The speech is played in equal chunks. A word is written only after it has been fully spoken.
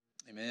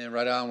Amen.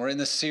 Right on. We're in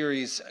this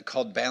series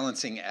called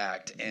Balancing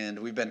Act, and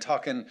we've been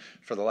talking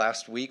for the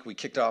last week. We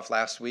kicked off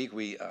last week.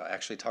 We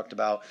actually talked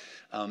about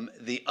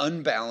the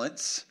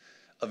unbalance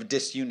of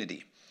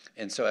disunity.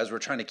 And so as we're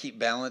trying to keep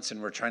balance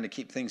and we're trying to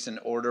keep things in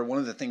order, one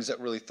of the things that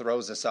really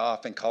throws us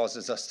off and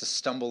causes us to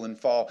stumble and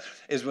fall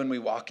is when we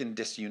walk in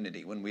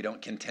disunity, when we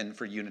don't contend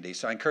for unity.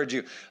 So I encourage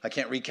you, I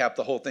can't recap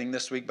the whole thing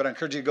this week, but I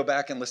encourage you to go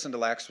back and listen to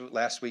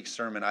last week's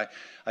sermon.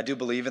 I do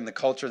believe in the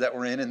culture that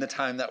we're in and the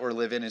time that we're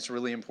living. It's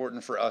really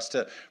important for us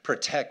to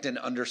protect and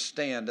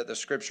understand that the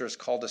scripture has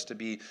called us to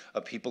be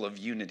a people of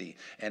unity.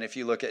 And if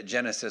you look at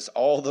Genesis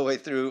all the way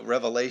through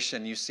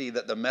Revelation, you see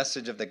that the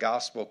message of the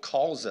gospel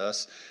calls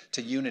us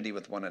to unity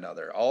with one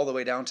another, all the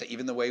way down to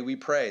even the way we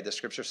pray. The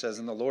scripture says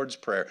in the Lord's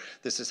Prayer,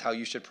 this is how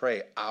you should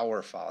pray,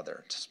 our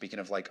Father. Speaking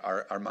of like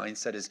our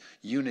mindset is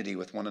unity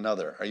with one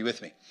another. Are you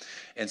with me?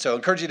 And so I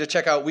encourage you to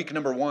check out week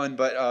number 1,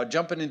 but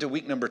jumping into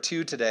week number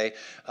 2 today,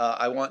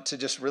 I want to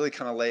just really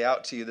kind of lay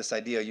out to you this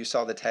idea. You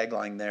saw the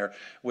tagline there,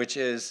 which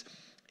is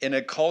in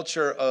a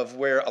culture of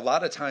where a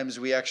lot of times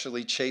we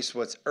actually chase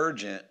what's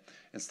urgent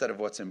instead of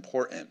what's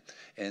important.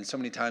 And so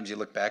many times you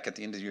look back at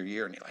the end of your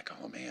year and you're like,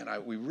 oh man,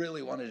 we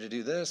really wanted to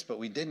do this, but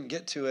we didn't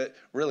get to it.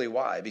 Really,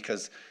 why?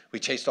 Because we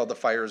chased all the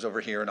fires over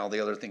here and all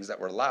the other things that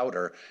were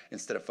louder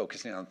instead of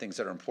focusing on things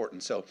that are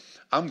important. So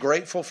I'm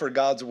grateful for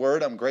God's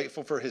word. I'm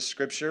grateful for his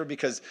scripture,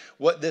 because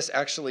what this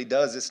actually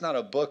does, it's not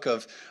a book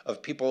of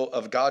people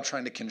of God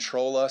trying to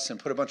control us and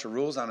put a bunch of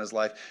rules on his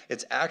life.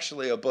 It's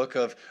actually a book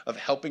of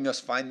helping us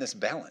find this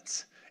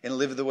balance and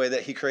live the way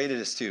that he created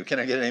us to. Can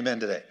I get an amen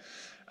today?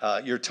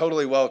 You're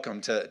totally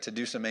welcome to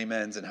do some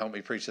amens and help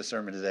me preach the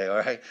sermon today, all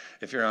right?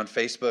 If you're on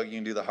Facebook, you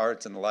can do the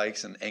hearts and the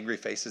likes and angry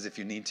faces if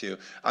you need to.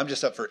 I'm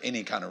just up for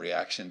any kind of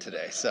reaction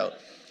today, so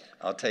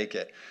I'll take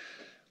it.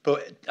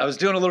 But I was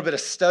doing a little bit of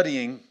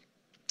studying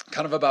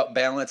kind of about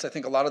balance. I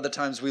think a lot of the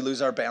times we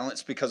lose our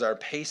balance because our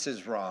pace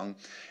is wrong.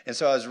 And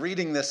so I was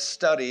reading this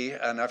study,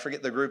 and I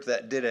forget the group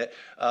that did it,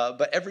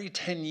 but every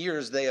 10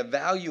 years they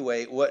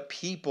evaluate what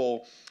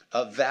people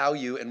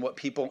value and what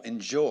people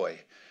enjoy.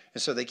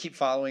 And so they keep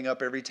following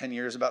up every 10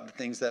 years about the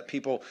things that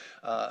people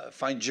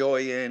find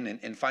joy in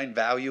and find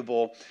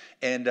valuable.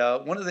 And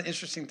one of the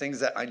interesting things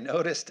that I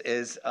noticed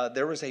is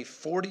there was a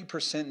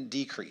 40%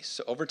 decrease.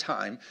 So over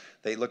time,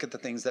 they look at the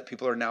things that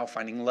people are now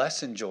finding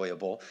less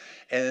enjoyable.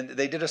 And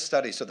they did a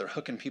study. So they're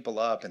hooking people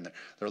up and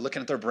they're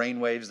looking at their brain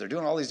waves. They're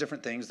doing all these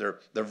different things. They're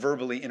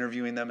verbally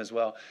interviewing them as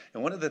well.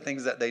 And one of the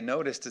things that they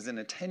noticed is in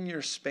a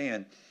 10-year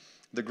span,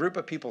 the group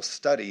of people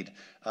studied,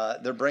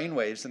 their brain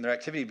waves and their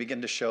activity began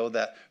to show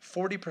that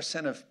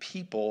 40% of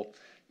people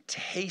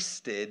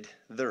tasted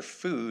their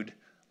food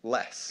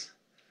less,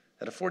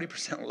 at a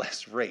 40%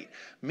 less rate.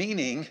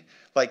 Meaning,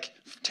 like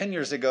 10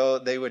 years ago,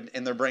 they would,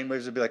 in their brain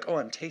waves would be like, oh,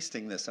 I'm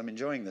tasting this, I'm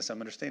enjoying this, I'm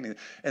understanding it.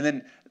 And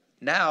then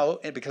now,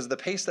 because of the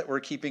pace that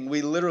we're keeping,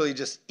 we literally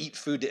just eat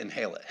food to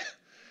inhale it.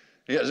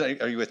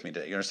 Are you with me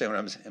today? You understand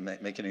what I'm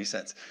making any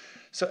sense?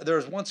 So there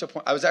was once a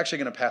point, I was actually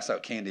going to pass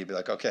out candy, be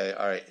like, okay,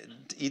 all right,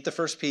 eat the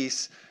first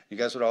piece. You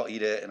guys would all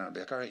eat it. And I'd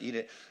be like, all right, eat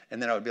it.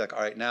 And then I would be like, all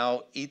right,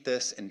 now eat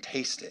this and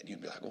taste it. And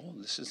you'd be like, oh,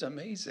 this is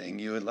amazing.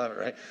 You would love it,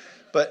 right?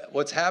 But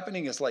what's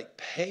happening is like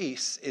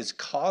pace is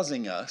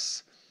causing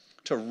us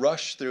to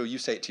rush through. You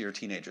say it to your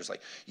teenagers,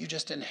 like, you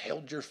just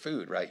inhaled your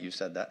food, right? You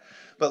said that.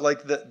 But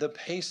like the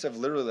pace of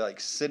literally like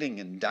sitting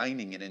and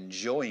dining and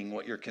enjoying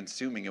what you're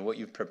consuming and what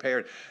you've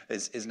prepared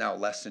is now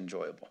less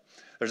enjoyable.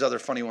 There's other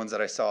funny ones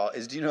that I saw.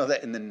 Do you know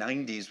that in the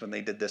 90s when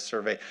they did this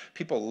survey,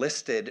 people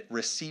listed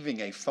receiving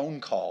a phone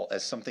call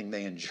as something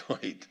they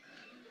enjoyed?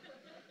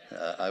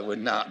 I would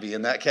not be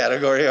in that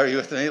category. Are you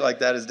with me? Like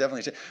that is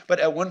definitely.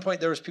 But at one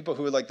point there was people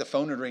who would like the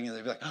phone would ring and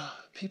they'd be like, oh,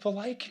 people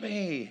like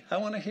me. I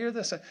want to hear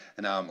this. And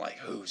now I'm like,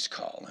 who's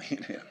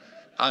calling?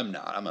 I'm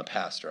not. I'm a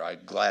pastor. I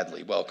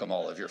gladly welcome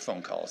all of your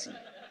phone calls.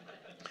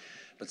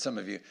 But some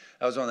of you,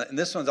 I was on that. And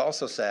this one's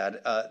also sad.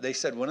 They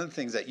said one of the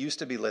things that used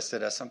to be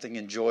listed as something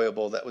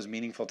enjoyable that was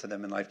meaningful to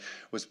them in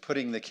life was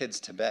putting the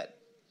kids to bed.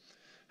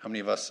 How many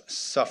of us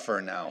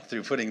suffer now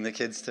through putting the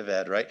kids to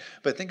bed, right?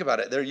 But think about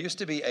it. There used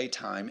to be a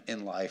time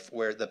in life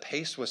where the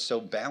pace was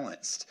so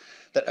balanced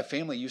that a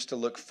family used to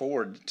look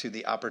forward to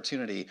the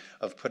opportunity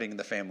of putting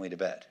the family to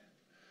bed.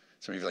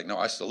 Some of you are like, no,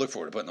 I still look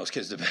forward to putting those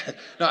kids to bed.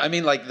 No, I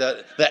mean like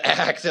the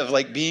act of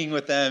like being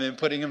with them and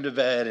putting them to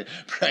bed and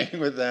praying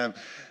with them.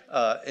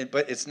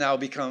 But it's now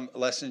become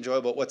less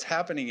enjoyable. What's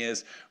happening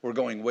is we're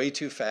going way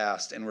too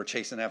fast and we're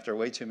chasing after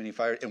way too many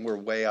fires and we're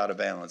way out of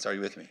balance. Are you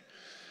with me?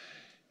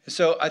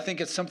 So I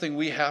think it's something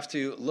we have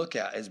to look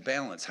at as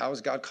balance. How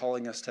is God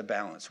calling us to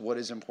balance? What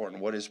is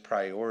important? What is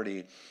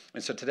priority?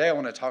 And so today I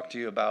want to talk to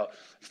you about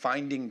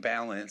finding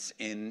balance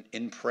in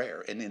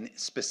prayer and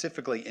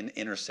specifically in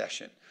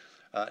intercession.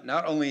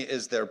 Not only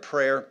is there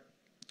prayer,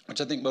 which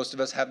I think most of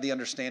us have the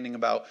understanding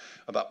about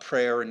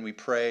prayer, and we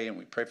pray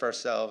for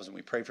ourselves and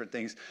we pray for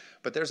things,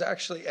 but there's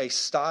actually a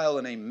style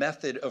and a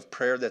method of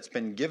prayer that's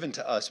been given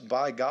to us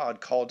by God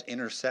called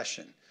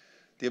intercession.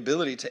 The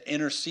ability to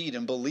intercede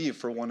and believe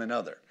for one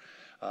another.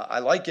 I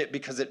like it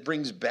because it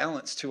brings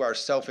balance to our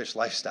selfish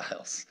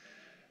lifestyles.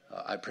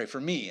 I pray for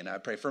me, and I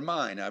pray for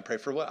mine, and I pray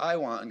for what I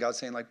want. And God's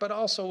saying, like, but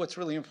also what's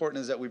really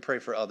important is that we pray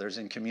for others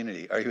in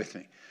community. Are you with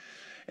me?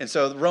 And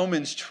so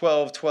Romans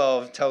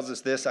 12:12 tells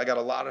us this. I got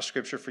a lot of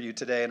scripture for you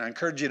today, and I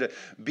encourage you to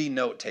be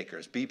note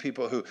takers. Be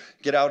people who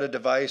get out a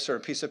device or a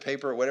piece of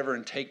paper or whatever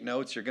and take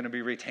notes. You're going to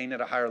be retained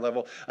at a higher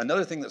level.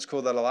 Another thing that's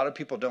cool that a lot of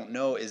people don't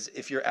know is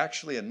if you're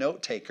actually a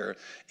note taker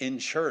in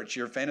church,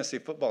 your fantasy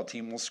football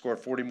team will score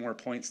 40 more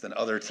points than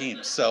other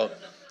teams. So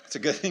it's a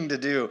good thing to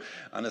do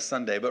on a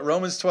Sunday. But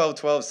Romans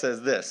 12:12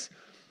 says this,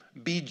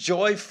 be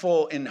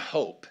joyful in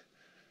hope.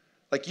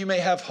 Like you may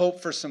have hope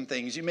for some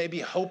things. You may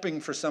be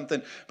hoping for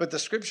something, but the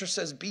scripture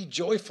says be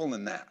joyful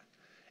in that.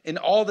 In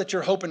all that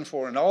you're hoping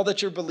for and all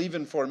that you're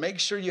believing for, make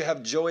sure you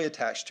have joy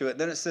attached to it.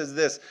 Then it says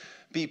this,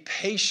 be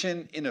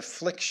patient in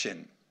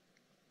affliction.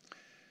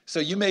 So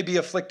you may be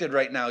afflicted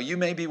right now. You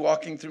may be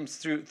walking through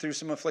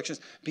some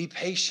afflictions. Be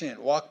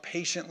patient. Walk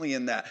patiently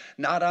in that.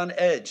 Not on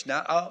edge,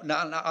 not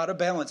out of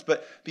balance,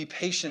 but be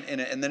patient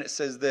in it. And then it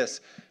says this,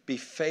 be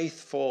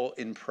faithful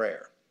in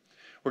prayer.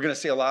 We're going to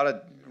see a lot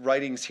of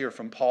writings here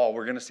from Paul.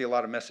 We're going to see a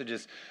lot of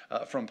messages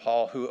from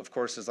Paul, who, of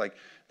course, is like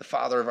the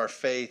father of our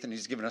faith, and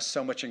he's given us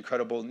so much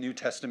incredible New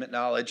Testament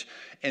knowledge.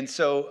 And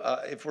so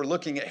if we're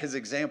looking at his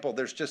example,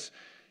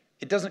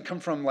 it doesn't come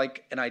from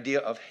like an idea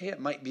of, hey, it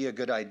might be a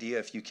good idea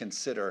if you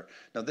consider.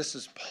 No, this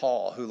is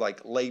Paul who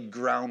like laid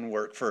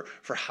groundwork for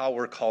how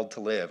we're called to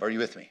live. Are you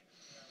with me?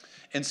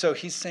 And so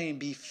he's saying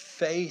be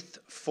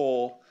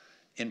faithful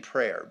in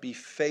prayer. Be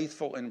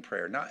faithful in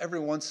prayer. Not every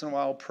once in a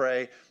while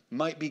pray.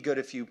 Might be good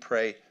if you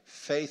pray.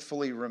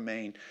 Faithfully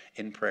remain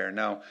in prayer.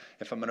 Now,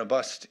 if I'm going to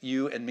bust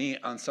you and me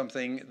on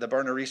something, the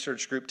Barna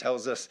Research Group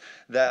tells us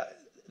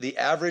that the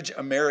average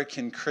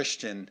American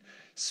Christian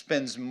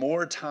spends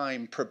more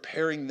time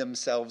preparing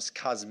themselves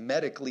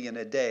cosmetically in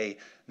a day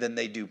than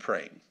they do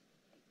praying.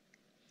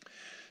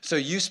 So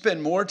you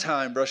spend more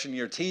time brushing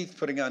your teeth,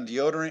 putting on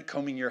deodorant,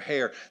 combing your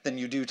hair, than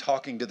you do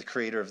talking to the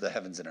creator of the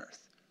heavens and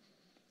earth.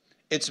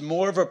 It's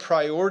more of a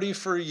priority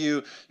for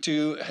you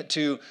to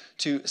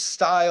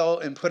style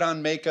and put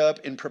on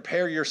makeup and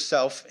prepare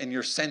yourself and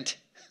your scent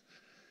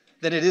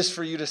than it is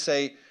for you to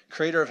say,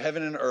 creator of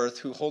heaven and earth,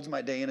 who holds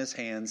my day in his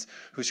hands,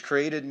 who's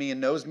created me and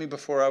knows me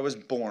before I was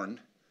born,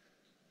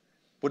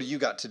 what do you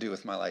got to do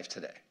with my life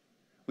today?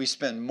 We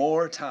spend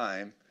more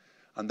time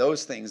on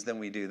those things than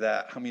we do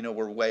that. How many know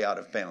we're way out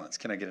of balance?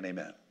 Can I get an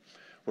amen?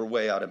 We're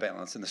way out of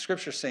balance. And the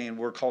scripture's saying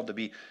we're called to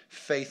be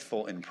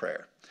faithful in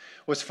prayer.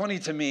 What's funny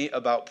to me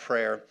about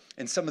prayer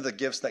and some of the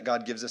gifts that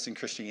God gives us in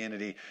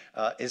Christianity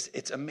is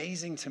it's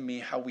amazing to me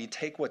how we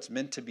take what's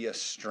meant to be a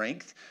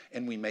strength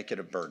and we make it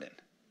a burden.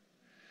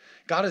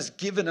 God has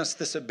given us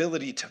this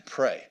ability to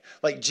pray.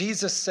 Like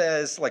Jesus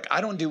says, like,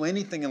 I don't do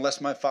anything unless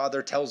my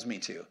Father tells me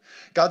to.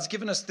 God's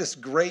given us this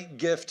great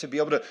gift to be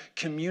able to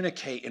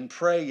communicate and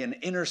pray and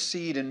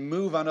intercede and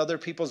move on other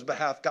people's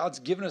behalf. God's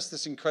given us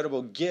this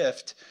incredible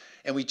gift,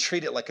 and we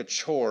treat it like a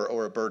chore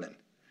or a burden.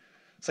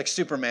 It's like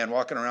Superman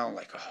walking around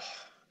like, oh,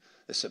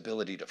 this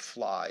ability to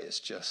fly is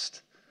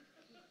just,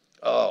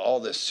 all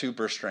this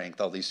super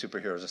strength, all these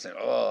superheroes are saying,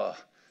 oh.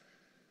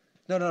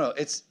 No.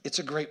 It's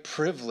a great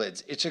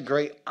privilege. It's a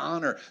great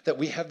honor that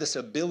we have this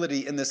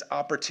ability and this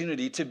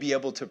opportunity to be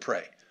able to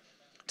pray,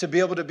 to be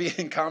able to be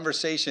in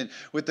conversation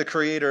with the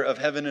creator of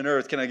heaven and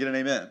earth. Can I get an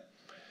amen?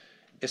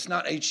 It's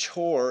not a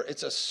chore.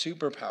 It's a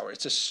superpower.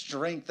 It's a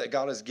strength that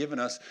God has given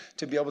us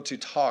to be able to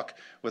talk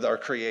with our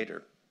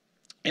creator.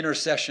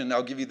 Intercession,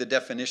 I'll give you the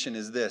definition,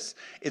 is this.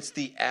 It's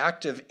the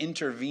act of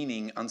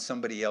intervening on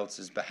somebody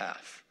else's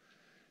behalf.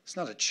 It's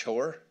not a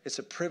chore. It's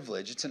a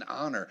privilege. It's an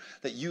honor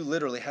that you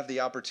literally have the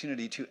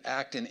opportunity to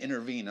act and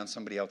intervene on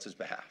somebody else's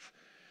behalf.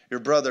 Your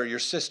brother, your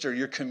sister,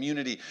 your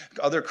community,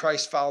 other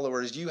Christ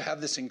followers, you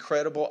have this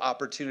incredible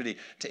opportunity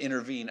to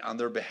intervene on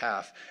their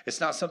behalf. It's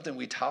not something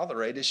we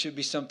tolerate. It should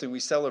be something we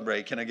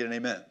celebrate. Can I get an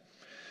amen?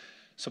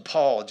 So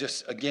Paul,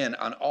 just again,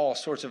 on all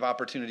sorts of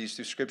opportunities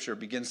through Scripture,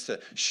 begins to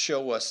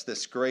show us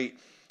this great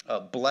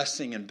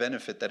blessing and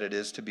benefit that it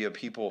is to be a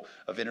people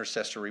of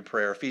intercessory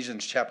prayer.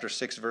 Ephesians chapter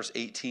 6, verse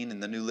 18 in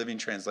the New Living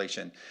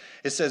Translation.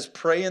 It says,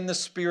 pray in the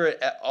Spirit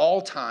at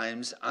all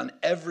times on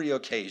every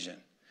occasion.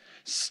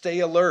 Stay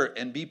alert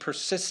and be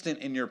persistent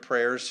in your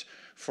prayers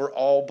for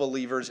all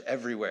believers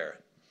everywhere.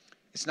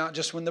 It's not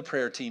just when the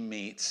prayer team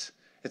meets.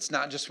 It's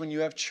not just when you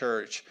have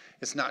church.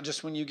 It's not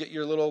just when you get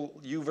your little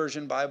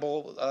YouVersion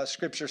Bible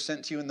scripture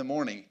sent to you in the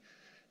morning.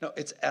 No,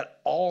 it's at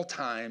all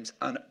times,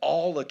 on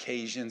all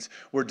occasions,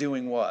 we're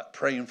doing what?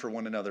 Praying for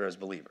one another as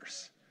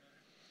believers.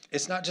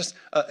 It's not just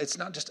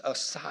a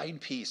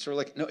side piece or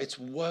like, no, it's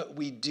what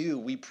we do.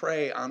 We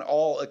pray on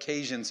all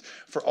occasions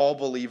for all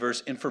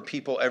believers and for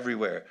people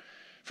everywhere.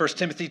 1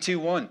 Timothy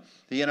 2:1,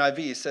 the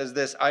NIV says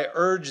this, I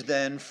urge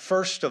then,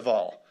 first of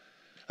all.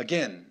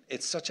 Again,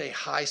 it's such a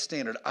high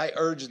standard. I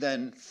urge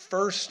then,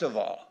 first of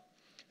all,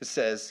 it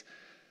says,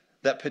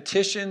 that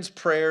petitions,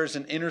 prayers,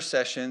 and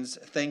intercessions,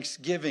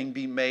 thanksgiving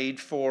be made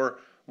for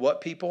what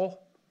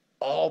people?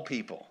 All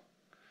people.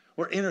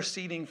 We're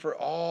interceding for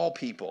all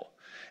people.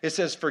 It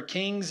says, for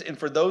kings and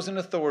for those in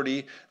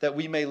authority, that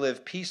we may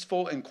live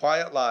peaceful and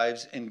quiet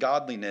lives in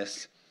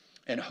godliness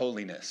and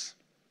holiness.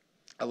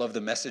 I love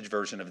the Message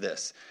version of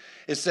this.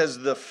 It says,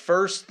 the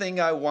first thing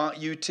I want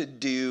you to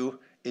do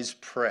is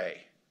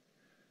pray.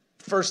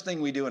 First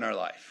thing we do in our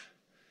life.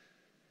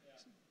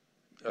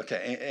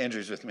 Okay,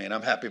 Andrew's with me, and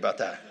I'm happy about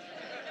that.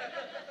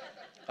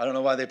 I don't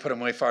know why they put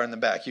him way far in the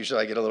back. Usually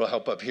I get a little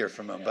help up here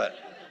from him, but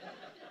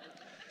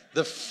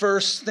the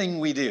first thing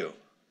we do,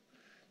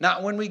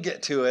 not when we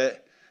get to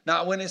it,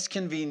 not when it's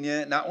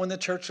convenient, not when the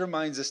church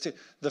reminds us to,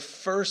 the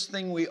first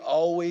thing we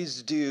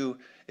always do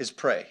is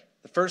pray.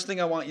 The first thing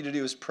I want you to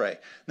do is pray.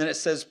 Then it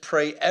says,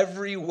 pray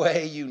every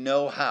way you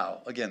know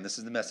how. Again, this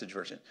is the Message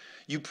version.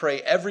 You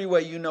pray every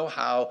way you know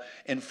how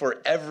and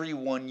for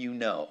everyone you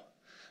know.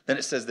 Then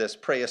it says this,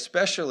 pray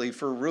especially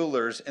for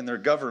rulers and their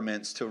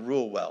governments to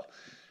rule well.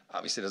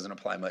 Obviously, it doesn't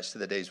apply much to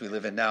the days we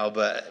live in now,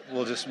 but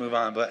we'll just move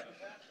on. But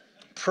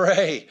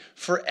pray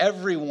for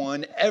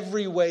everyone,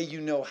 every way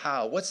you know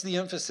how. What's the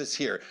emphasis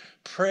here?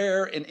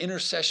 Prayer and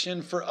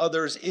intercession for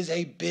others is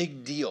a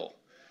big deal.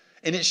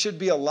 And it should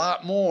be a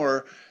lot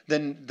more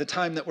than the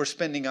time that we're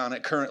spending on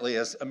it currently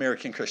as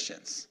American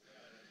Christians.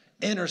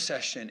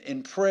 Intercession,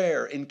 in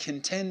prayer, in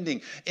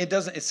contending. It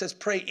says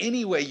pray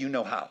any way you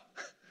know how.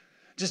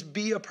 Just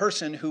be a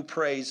person who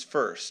prays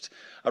first.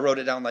 I wrote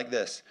it down like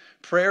this.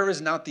 Prayer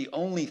is not the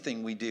only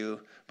thing we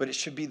do, but it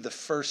should be the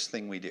first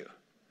thing we do.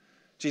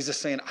 Jesus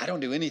saying, I don't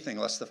do anything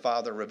unless the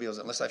Father reveals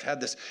it, unless I've had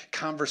this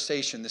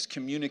conversation, this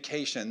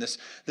communication, this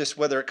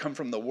whether it come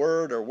from the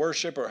word or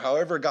worship or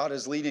however God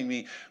is leading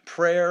me,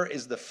 prayer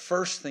is the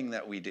first thing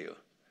that we do.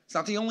 It's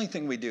not the only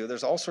thing we do.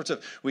 There's all sorts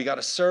of, we got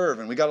to serve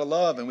and we got to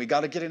love and we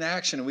got to get in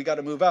action and we got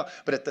to move out.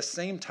 But at the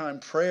same time,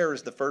 prayer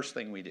is the first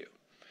thing we do.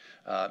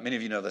 Many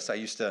of you know this. I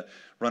used to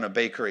run a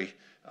bakery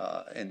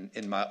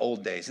in my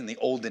old days, in the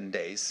olden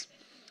days.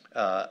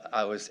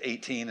 I was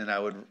 18 and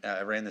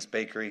I ran this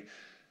bakery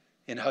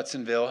in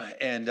Hudsonville,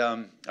 and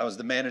I was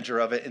the manager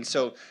of it. And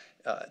so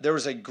there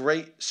was a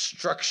great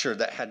structure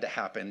that had to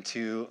happen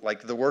to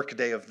like the work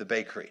day of the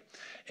bakery.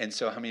 And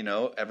so how many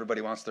know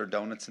everybody wants their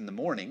donuts in the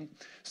morning?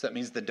 So that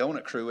means the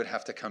donut crew would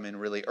have to come in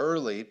really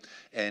early,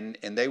 and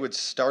they would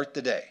start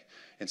the day.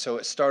 And so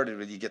it started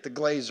with you get the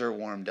glazer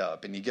warmed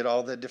up, and you get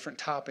all the different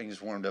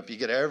toppings warmed up. You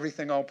get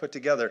everything all put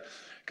together.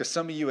 Because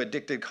some of you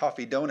addicted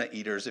coffee donut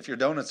eaters, if your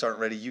donuts aren't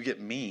ready, you get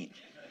mean.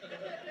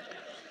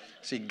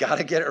 So you got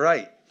to get it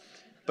right.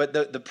 But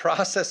the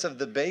process of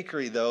the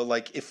bakery, though,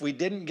 like if we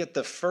didn't get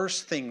the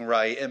first thing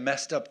right, it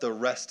messed up the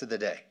rest of the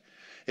day.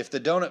 If the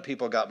donut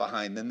people got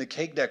behind, then the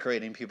cake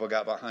decorating people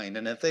got behind.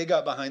 And if they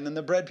got behind, then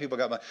the bread people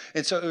got behind.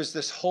 And so it was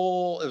this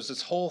whole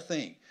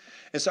thing.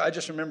 And so I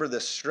just remember the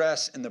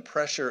stress and the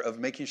pressure of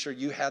making sure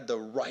you had the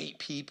right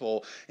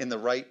people in the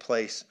right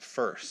place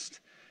first.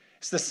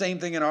 It's the same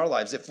thing in our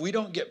lives. If we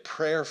don't get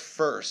prayer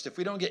first, if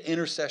we don't get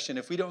intercession,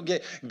 if we don't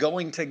get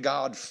going to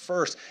God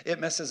first, it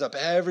messes up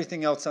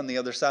everything else on the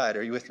other side.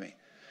 Are you with me?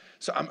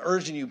 So I'm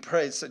urging you,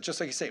 pray. So just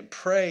like you say,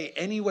 pray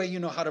any way you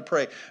know how to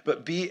pray,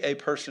 but be a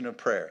person of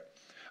prayer.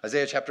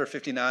 Isaiah chapter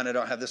 59, I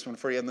don't have this one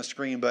for you on the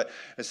screen, but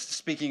it's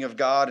speaking of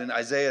God, and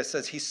Isaiah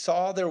says, he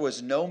saw there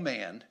was no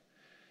man.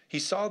 He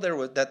saw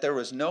that there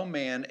was no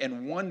man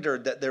and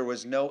wondered that there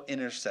was no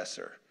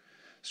intercessor.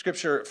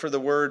 Scripture for the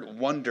word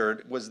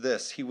wondered was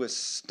this. He was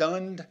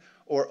stunned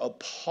or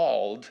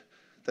appalled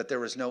that there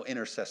was no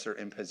intercessor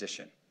in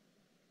position.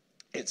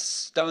 It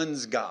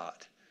stuns God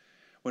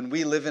when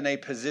we live in a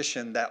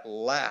position that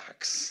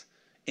lacks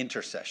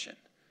intercession,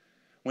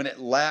 when it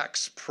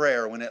lacks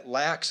prayer, when it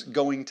lacks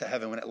going to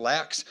heaven, when it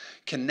lacks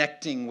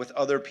connecting with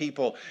other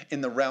people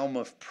in the realm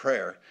of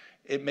prayer.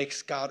 It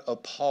makes God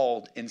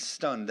appalled and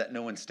stunned that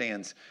no one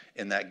stands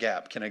in that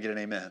gap. Can I get an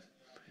amen?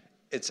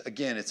 It's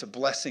a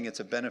blessing,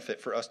 it's a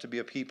benefit for us to be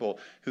a people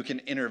who can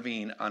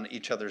intervene on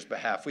each other's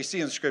behalf. We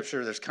see in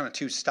Scripture there's kind of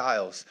two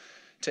styles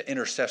to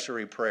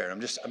intercessory prayer. I'm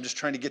just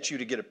trying to get you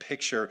to get a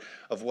picture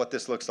of what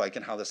this looks like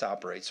and how this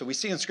operates. So we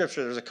see in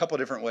Scripture there's a couple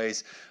different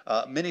ways.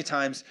 Many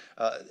times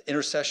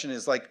intercession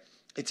is like,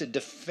 it's a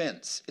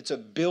defense. It's a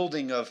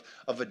building of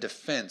a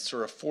defense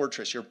or a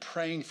fortress. You're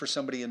praying for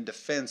somebody in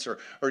defense,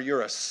 or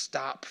you're a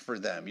stop for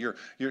them. You're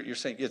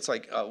saying, it's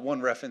like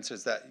one reference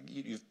is that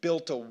you've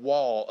built a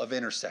wall of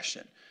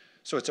intercession.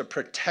 So it's a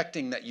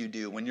protecting that you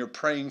do when you're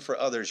praying for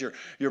others.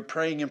 You're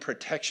praying in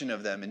protection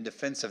of them, in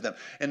defense of them.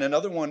 And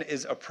another one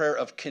is a prayer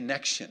of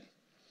connection.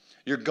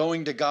 You're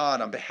going to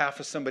God on behalf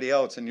of somebody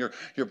else, and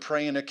you're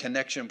praying a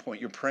connection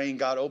point. You're praying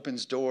God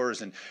opens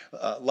doors and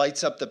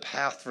lights up the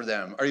path for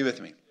them. Are you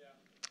with me?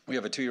 We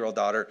have a 2-year-old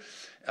daughter,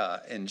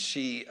 and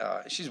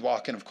she's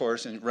walking, of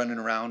course, and running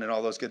around and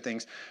all those good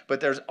things. But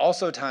there's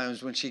also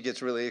times when she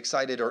gets really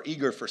excited or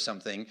eager for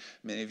something.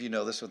 Many of you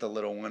know this with a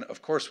little one.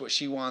 Of course, what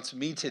she wants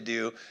me to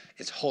do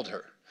is hold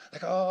her.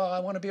 Like, oh, I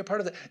want to be a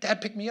part of that.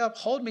 Dad, pick me up,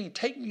 hold me,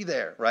 take me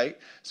there, right?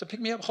 So pick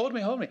me up, hold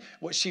me, hold me.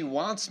 What she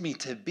wants me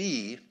to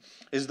be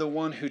is the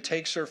one who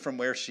takes her from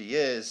where she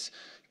is,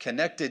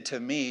 connected to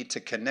me,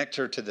 to connect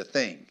her to the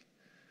thing.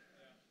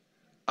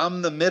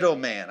 I'm the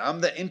middleman. I'm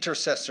the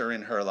intercessor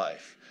in her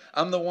life.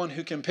 I'm the one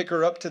who can pick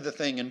her up to the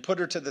thing and put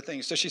her to the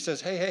thing. So she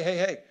says,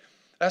 hey,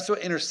 That's what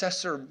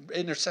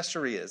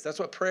intercessory is. That's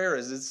what prayer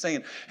is. It's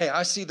saying, hey,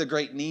 I see the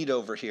great need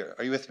over here.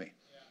 Are you with me?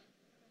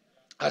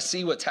 I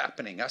see what's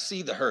happening. I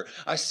see the hurt.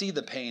 I see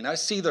the pain. I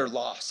see their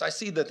loss. I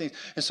see the things.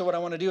 And so what I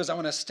want to do is I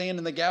want to stand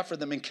in the gap for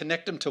them and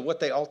connect them to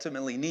what they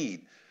ultimately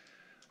need.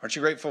 Aren't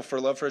you grateful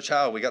for Love for a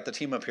Child? We got the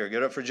team up here.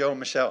 Give it up for Joe and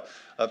Michelle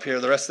up here,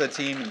 the rest of the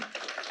team.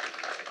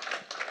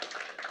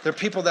 There are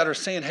people that are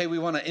saying, hey, we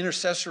want to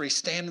intercessory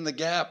stand in the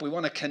gap. We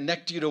want to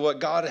connect you to what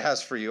God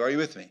has for you. Are you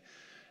with me?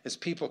 It's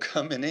people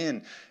coming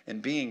in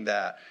and being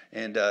that.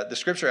 And the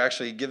scripture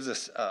actually gives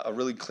us a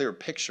really clear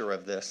picture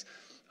of this.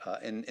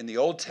 In the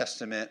Old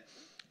Testament,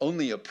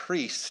 only a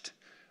priest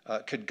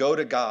could go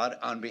to God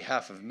on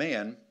behalf of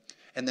man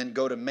and then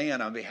go to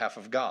man on behalf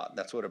of God.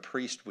 That's what a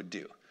priest would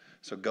do.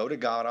 So go to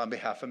God on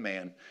behalf of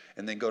man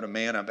and then go to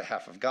man on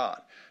behalf of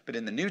God. But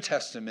in the New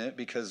Testament,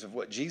 because of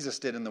what Jesus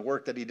did and the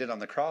work that he did on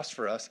the cross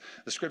for us,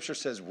 the scripture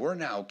says we're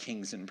now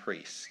kings and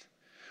priests,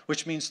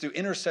 which means through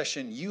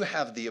intercession, you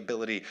have the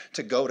ability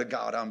to go to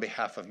God on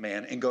behalf of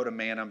man and go to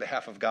man on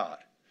behalf of God.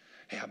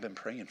 Hey, I've been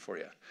praying for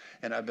you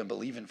and I've been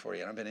believing for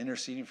you and I've been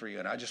interceding for you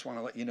and I just want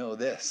to let you know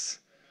this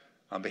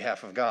on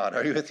behalf of God.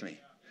 Are you with me?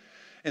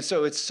 And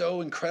so it's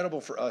so incredible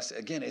for us.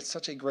 Again, it's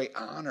such a great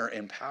honor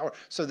and power.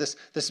 So this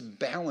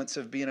balance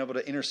of being able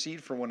to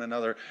intercede for one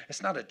another,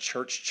 it's not a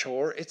church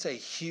chore. It's a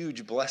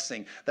huge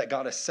blessing that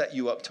God has set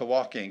you up to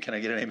walk in. Can I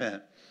get an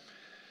amen?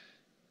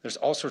 There's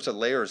all sorts of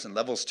layers and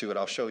levels to it.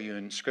 I'll show you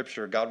in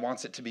Scripture. God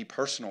wants it to be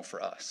personal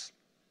for us.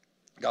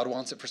 God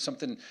wants it for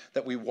something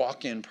that we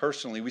walk in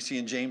personally. We see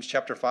in James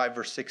chapter 5,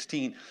 verse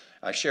 16,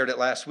 I shared it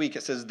last week.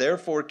 It says,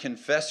 therefore,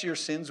 confess your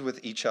sins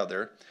with each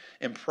other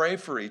and pray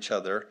for each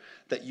other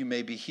that you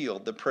may be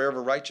healed. The prayer of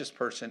a righteous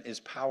person is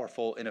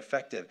powerful and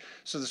effective.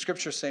 So the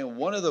scripture is saying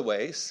one of the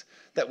ways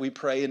that we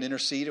pray and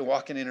intercede and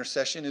walk in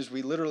intercession is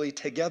we literally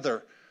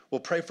together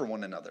will pray for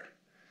one another.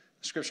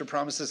 The scripture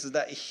promises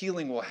that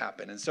healing will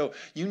happen. And so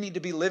you need to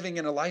be living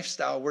in a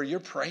lifestyle where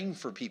you're praying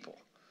for people.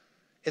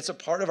 It's a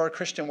part of our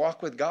Christian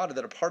walk with God,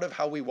 that a part of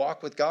how we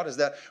walk with God is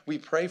that we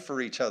pray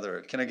for each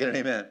other. Can I get an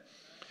amen?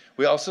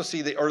 We also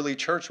see the early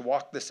church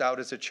walk this out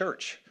as a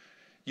church.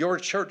 Your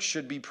church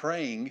should be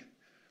praying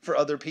for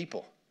other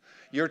people.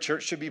 Your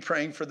church should be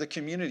praying for the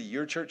community.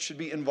 Your church should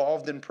be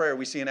involved in prayer.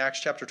 We see in Acts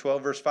chapter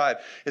 12, verse 5,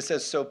 it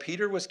says, so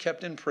Peter was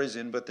kept in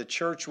prison, but the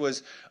church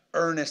was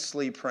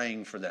earnestly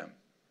praying for them.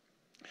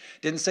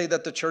 Didn't say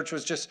that the church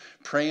was just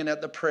praying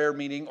at the prayer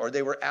meeting or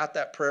they were at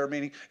that prayer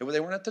meeting. They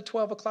weren't at the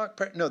 12 o'clock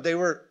prayer. No, they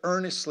were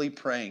earnestly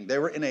praying. They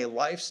were in a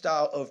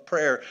lifestyle of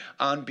prayer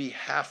on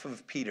behalf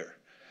of Peter.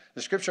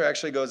 The scripture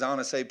actually goes on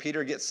to say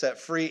Peter gets set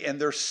free and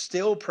they're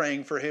still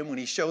praying for him when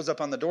he shows up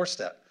on the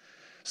doorstep.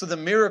 So the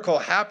miracle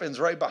happens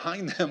right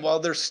behind them while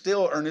they're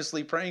still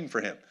earnestly praying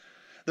for him.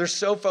 They're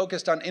so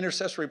focused on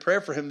intercessory prayer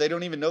for him, they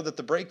don't even know that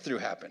the breakthrough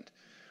happened.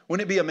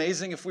 Wouldn't it be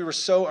amazing if we were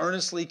so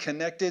earnestly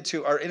connected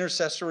to our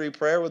intercessory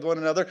prayer with one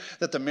another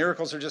that the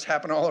miracles are just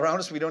happening all around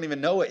us? We don't even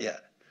know it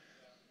yet.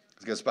 I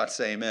was just about to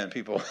say amen.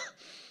 People,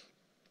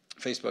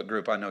 Facebook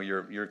group, I know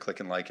you're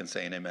clicking like and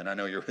saying amen. I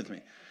know you're with me.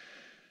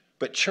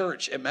 But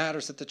church, it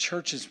matters that the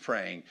church is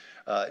praying.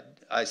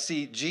 I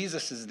see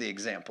Jesus is the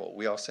example.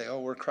 We all say, oh,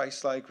 we're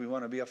Christ-like. We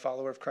want to be a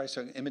follower of Christ,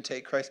 so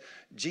imitate Christ.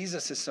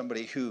 Jesus is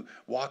somebody who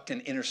walked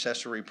in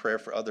intercessory prayer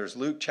for others.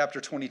 Luke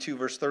chapter 22,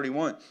 verse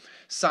 31.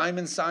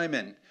 Simon,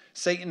 Simon,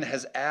 Satan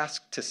has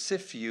asked to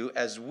sift you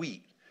as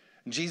wheat.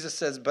 And Jesus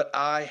says, but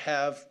I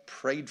have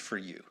prayed for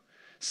you,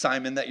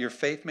 Simon, that your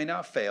faith may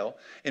not fail.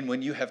 And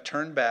when you have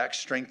turned back,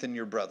 strengthen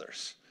your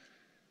brothers.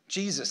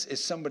 Jesus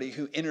is somebody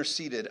who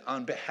interceded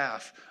on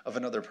behalf of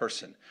another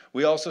person.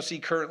 We also see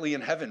currently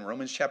in heaven,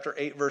 Romans chapter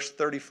 8, verse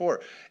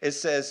 34. It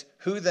says,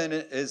 who then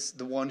is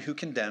the one who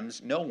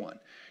condemns? No one.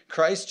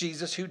 Christ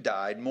Jesus, who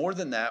died, more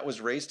than that,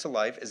 was raised to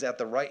life, is at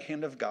the right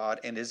hand of God,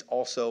 and is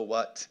also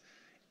what?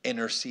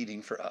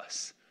 Interceding for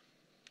us.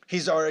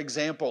 He's our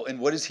example. And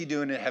what is he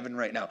doing in heaven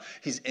right now?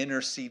 He's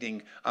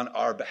interceding on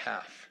our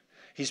behalf.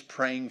 He's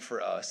praying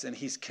for us, and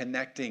he's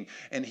connecting,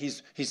 and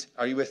he's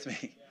are you with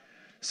me?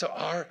 So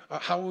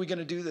how are we going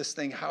to do this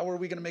thing? How are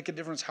we going to make a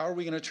difference? How are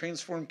we going to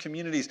transform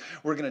communities?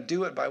 We're going to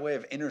do it by way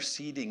of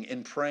interceding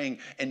and praying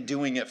and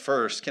doing it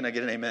first. Can I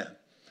get an amen?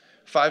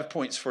 5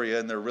 points for you,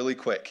 and they're really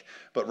quick.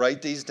 But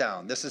write these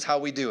down. This is how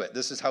we do it.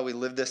 This is how we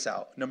live this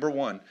out.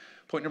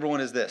 Point number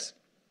one is this.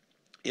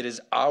 It is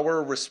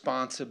our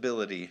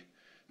responsibility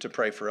to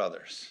pray for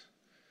others.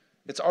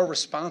 It's our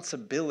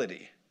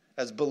responsibility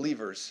as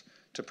believers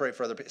to pray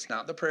for other people. It's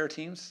not the prayer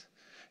teams.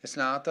 It's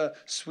not the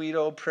sweet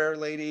old prayer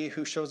lady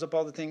who shows up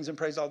all the things and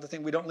prays all the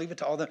things. We don't leave it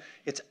to all them.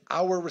 It's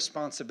our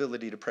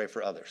responsibility to pray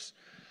for others.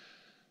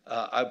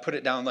 I put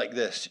it down like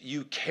this.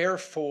 You care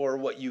for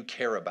what you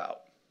care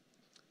about.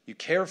 You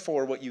care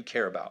for what you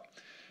care about.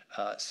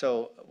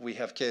 So we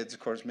have kids, of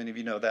course, many of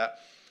you know that.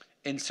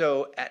 And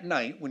so at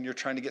night when you're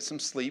trying to get some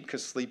sleep,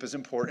 because sleep is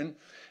important,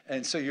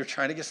 and so you're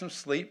trying to get some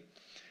sleep,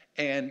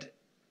 and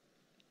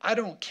I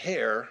don't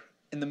care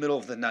in the middle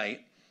of the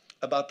night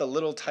about the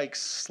Little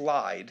Tikes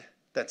slide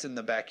that's in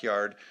the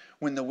backyard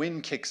when the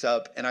wind kicks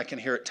up and I can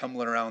hear it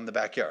tumbling around the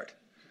backyard.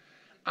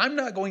 I'm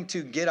not going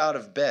to get out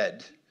of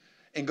bed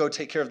and go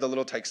take care of the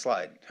Little Tyke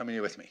slide. How many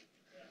are with me?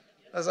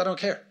 Because I don't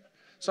care.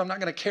 So I'm not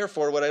going to care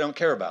for what I don't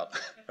care about.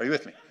 Are you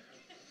with me?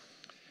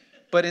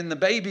 But in the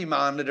baby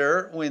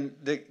monitor, when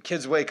the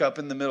kids wake up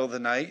in the middle of the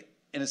night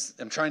and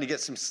I'm trying to get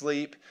some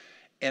sleep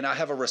and I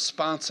have a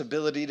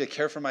responsibility to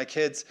care for my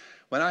kids,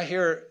 when I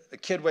hear a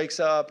kid wakes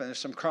up and there's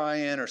some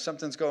crying or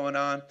something's going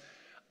on,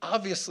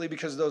 obviously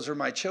because those are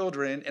my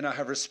children and I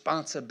have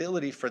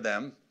responsibility for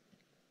them,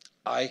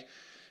 I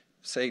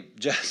say,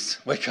 Jess,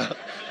 wake up.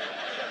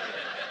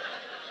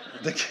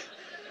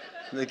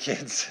 The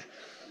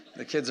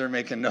kids are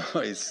making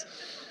noise.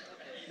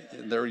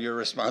 They're your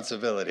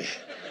responsibility.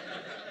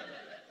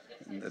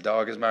 The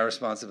dog is my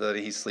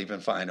responsibility. He's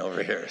sleeping fine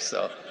over here.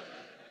 So,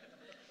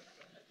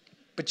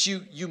 but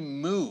you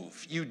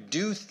move, you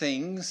do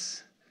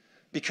things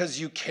because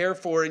you care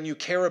for and you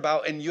care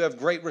about, and you have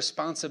great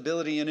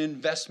responsibility and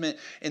investment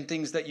in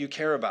things that you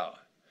care about.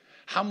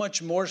 How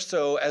much more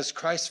so as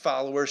Christ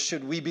followers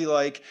should we be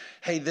like,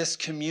 hey, this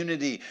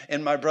community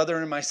and my brother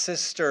and my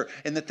sister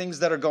and the things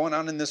that are going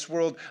on in this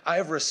world, I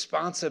have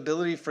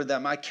responsibility for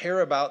them. I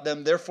care about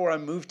them. Therefore, I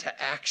move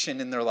to action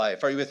in their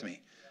life. Are you with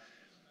me?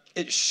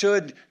 It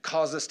should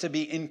cause us to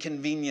be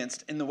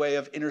inconvenienced in the way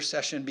of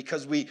intercession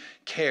because we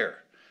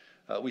care.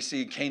 We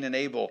see Cain and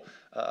Abel.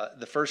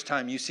 The first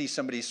time you see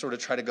somebody sort of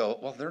try to go,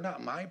 well, they're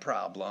not my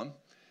problem.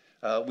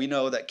 We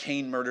know that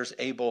Cain murders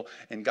Abel,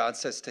 and God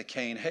says to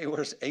Cain, hey,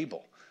 where's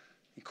Abel?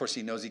 Of course,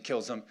 he knows he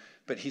kills him,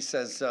 but he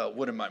says,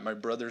 what am I, my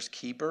brother's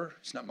keeper?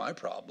 It's not my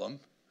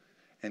problem.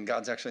 And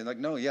God's actually like,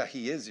 no, yeah,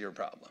 he is your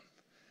problem.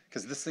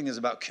 Because this thing is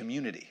about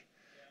community.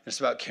 It's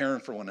about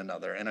caring for one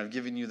another. And I've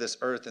given you this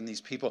earth and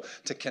these people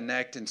to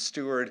connect and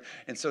steward.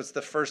 And so it's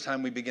the first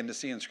time we begin to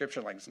see in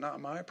Scripture, like, it's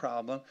not my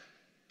problem.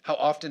 How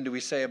often do we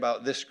say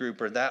about this group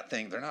or that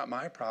thing, they're not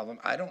my problem.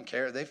 I don't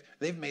care.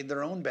 They've made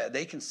their own bed.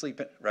 They can sleep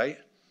in, right?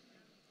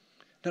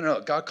 No.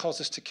 God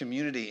calls us to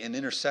community and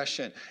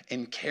intercession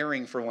and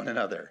caring for one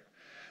another.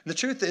 And the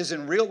truth is,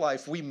 in real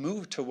life, we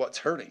move to what's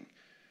hurting.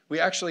 We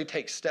actually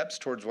take steps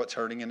towards what's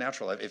hurting in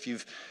natural life. If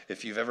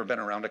you've ever been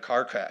around a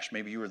car crash,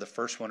 maybe you were the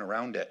first one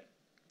around it.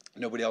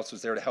 Nobody else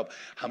was there to help.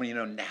 How many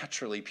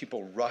naturally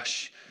people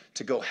rush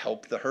to go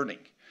help the hurting?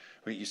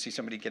 You see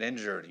somebody get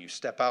injured and you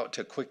step out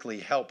to quickly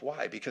help.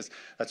 Why? Because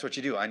that's what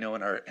you do. I know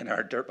in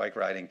our dirt bike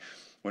riding,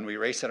 when we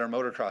race at our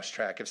motocross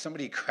track, if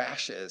somebody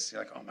crashes,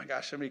 you're like, oh my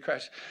gosh, somebody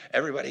crashed.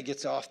 Everybody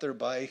gets off their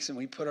bikes and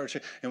we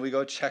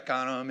go check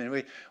on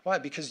them. Why?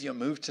 Because you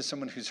move to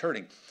someone who's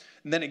hurting.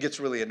 And then it gets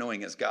really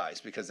annoying as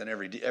guys, because then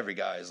every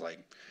guy is like,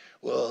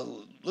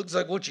 well, looks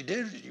like what you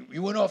did,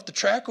 you went off the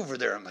track over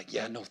there. I'm like,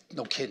 yeah,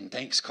 no kidding.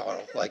 Thanks,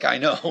 Carl. Like, I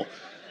know.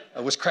 I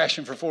was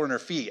crashing for 400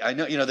 feet. I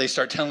know, they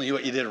start telling you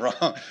what you did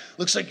wrong.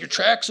 Looks like your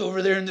track's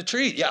over there in the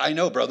tree. Yeah, I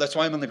know, bro. That's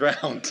why I'm on the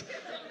ground,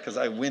 because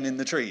I win in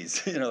the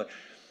trees.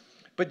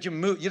 But you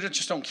move. You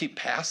just don't keep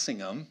passing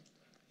them.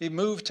 You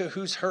move to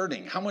who's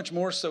hurting. How much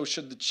more so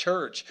should the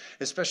church,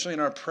 especially in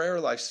our prayer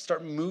life,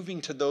 start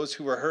moving to those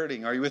who are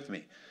hurting? Are you with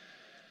me?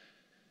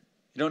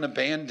 You don't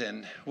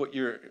abandon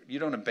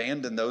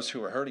those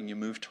who are hurting. You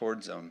move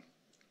towards them.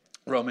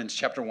 Romans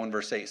chapter 1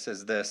 verse 8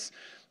 says this.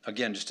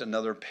 Again, just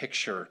another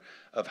picture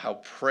of how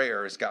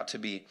prayer has got to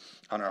be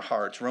on our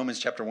hearts. Romans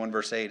chapter 1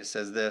 verse 8, it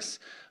says this.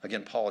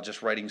 Again, Paul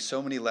just writing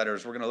so many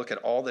letters. We're going to look at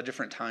all the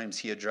different times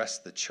he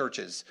addressed the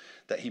churches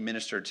that he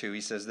ministered to.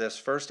 He says this.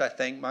 First, I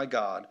thank my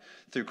God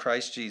through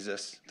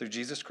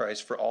Jesus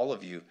Christ for all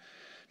of you,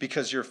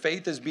 because your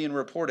faith is being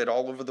reported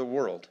all over the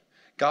world.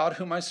 God,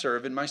 whom I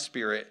serve in my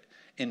spirit,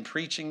 in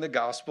preaching the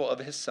gospel of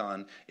his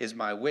Son, is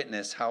my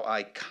witness how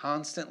I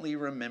constantly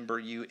remember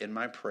you in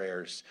my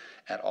prayers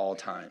at all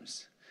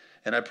times.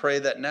 And I pray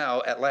that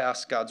now, at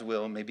last, God's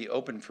will may be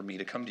open for me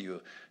to come to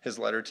you. His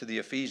letter to the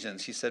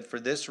Ephesians, he said, for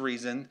this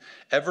reason,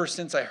 ever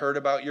since I heard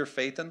about your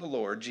faith in the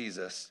Lord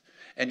Jesus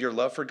and your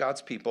love for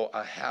God's people,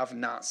 I have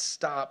not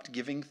stopped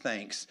giving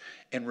thanks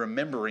and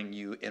remembering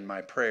you in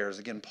my prayers.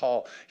 Again,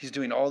 Paul, he's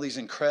doing all these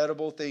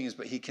incredible things,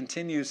 but he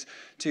continues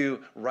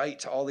to write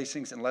to all these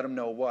things and let them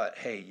know what?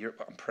 Hey,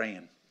 I'm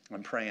praying.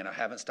 I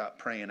haven't stopped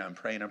praying. I'm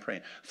praying.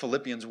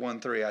 Philippians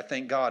 1:3, I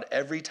thank God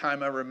every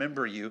time I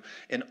remember you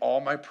in all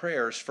my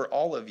prayers for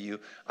all of you.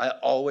 I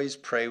always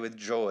pray with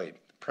joy,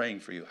 praying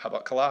for you. How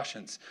about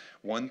Colossians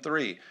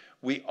 1:3?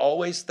 We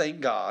always thank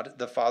God,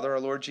 the Father, our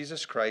Lord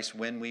Jesus Christ,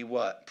 when we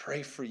what?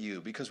 Pray for you,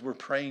 because we're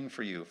praying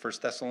for you.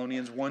 1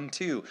 Thessalonians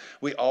 1:2.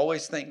 We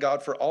always thank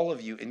God for all of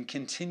you and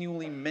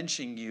continually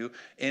mention you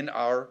in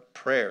our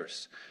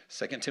prayers.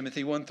 2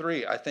 Timothy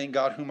 1:3. I thank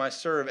God whom I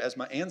serve as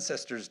my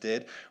ancestors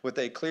did, with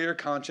a clear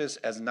conscience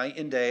as night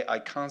and day. I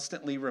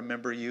constantly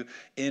remember you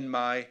in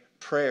my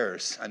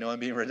prayers. I know I'm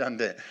being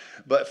redundant,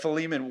 but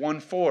Philemon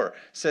 1:4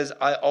 says,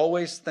 I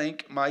always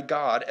thank my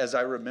God as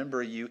I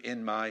remember you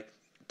in my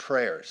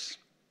prayers.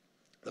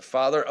 The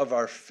father of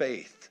our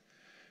faith,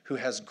 who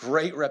has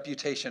great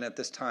reputation at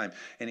this time,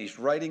 and he's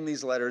writing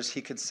these letters.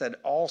 He could said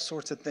all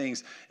sorts of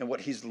things, and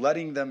what he's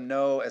letting them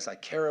know as I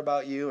care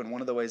about you, and one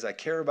of the ways I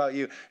care about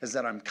you is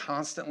that I'm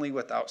constantly,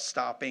 without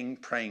stopping,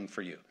 praying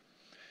for you.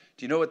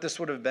 Do you know what this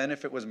would have been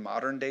if it was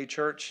modern day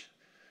church?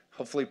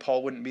 Hopefully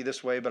Paul wouldn't be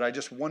this way, but I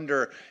just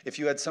wonder if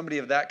you had somebody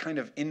of that kind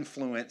of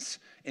influence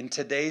in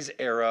today's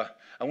era,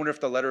 I wonder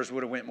if the letters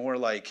would have went more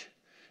like,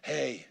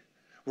 hey,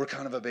 we're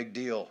kind of a big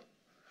deal.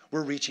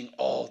 We're reaching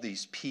all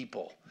these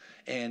people.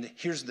 And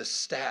here's the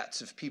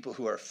stats of people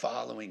who are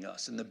following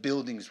us and the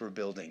buildings we're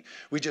building.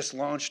 We just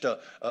launched a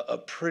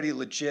pretty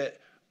legit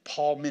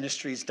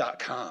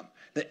paulministries.com.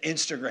 The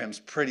Instagram's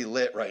pretty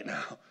lit right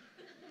now.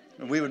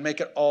 And we would make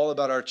it all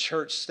about our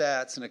church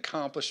stats and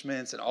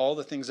accomplishments and all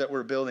the things that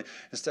we're building.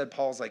 Instead,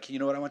 Paul's like, you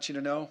know what I want you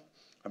to know?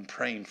 I'm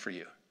praying for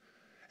you.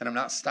 And I'm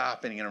not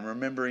stopping, and I'm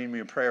remembering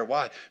your prayer.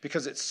 Why?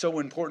 Because it's so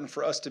important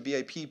for us to be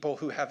a people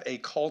who have a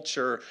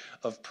culture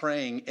of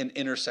praying and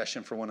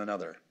intercession for one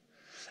another.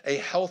 A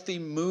healthy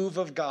move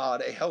of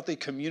God, a healthy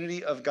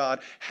community of God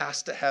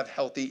has to have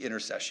healthy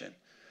intercession.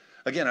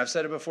 Again, I've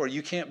said it before,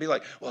 you can't be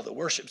like, well, the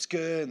worship's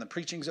good and the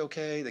preaching's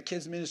okay, the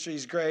kids' ministry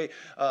is great,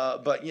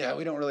 but yeah,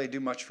 we don't really do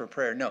much for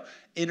prayer. No,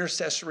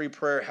 intercessory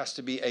prayer has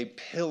to be a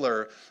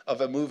pillar of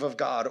a move of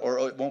God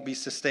or it won't be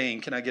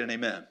sustained. Can I get an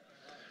amen?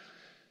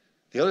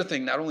 The other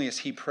thing, not only is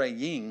he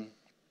praying,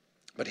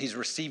 but he's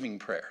receiving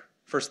prayer.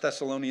 1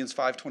 Thessalonians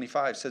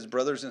 5:25 says,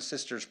 brothers and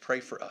sisters,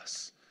 pray for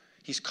us.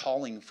 He's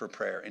calling for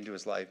prayer into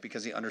his life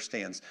because he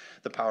understands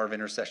the power of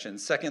intercession.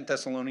 2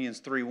 Thessalonians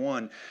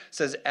 3:1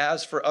 says,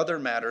 as for other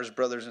matters,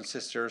 brothers and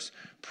sisters,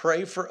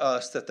 pray for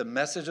us that the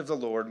message of the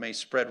Lord may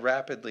spread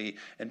rapidly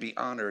and be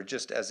honored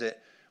just as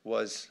it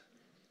was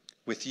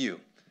with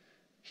you.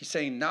 He's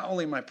saying, not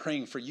only am I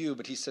praying for you,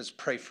 but he says,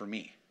 pray for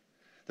me.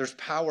 There's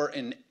power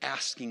in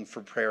asking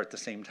for prayer at the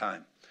same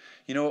time.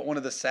 You know what one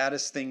of the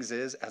saddest things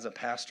is as a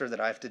pastor that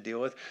I have to deal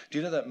with? Do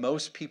you know that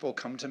most people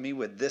come to me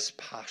with this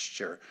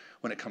posture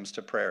when it comes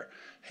to prayer?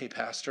 Hey,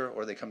 pastor,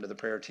 or they come to the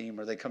prayer team,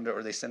 or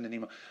they send an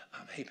email.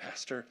 Hey,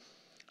 pastor,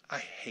 I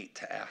hate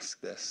to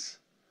ask this,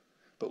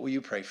 but will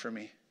you pray for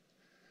me?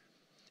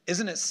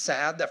 Isn't it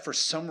sad that for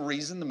some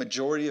reason the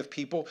majority of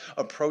people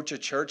approach a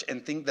church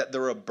and think that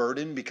they're a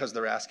burden because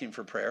they're asking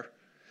for prayer?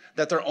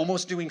 That they're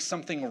almost doing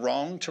something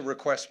wrong to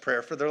request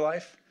prayer for their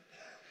life?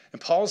 And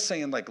Paul's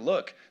saying, like,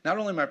 look, not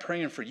only am I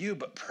praying for you,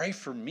 but pray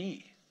for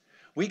me.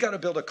 We got to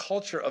build a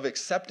culture of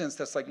acceptance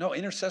that's like, no,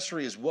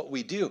 intercessory is what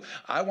we do.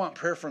 I want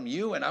prayer from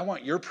you, and I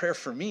want your prayer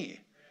for me.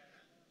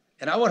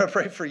 And I want to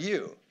pray for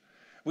you.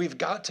 We've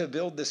got to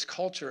build this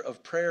culture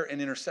of prayer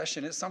and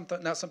intercession. It's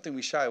not something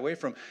we shy away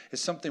from.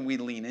 It's something we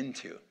lean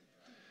into.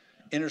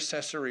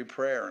 Intercessory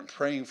prayer and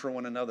praying for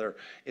one another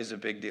is a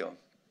big deal.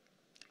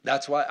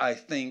 That's why I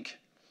think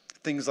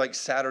things like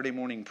Saturday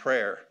morning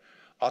prayer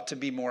ought to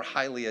be more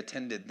highly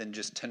attended than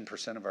just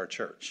 10% of our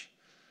church.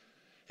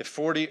 If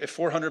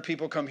 400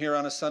 people come here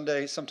on a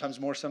Sunday, sometimes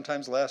more,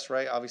 sometimes less,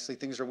 right? Obviously,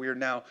 things are weird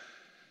now.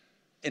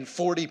 And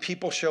 40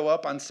 people show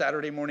up on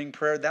Saturday morning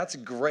prayer, that's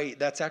great.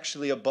 That's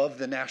actually above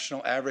the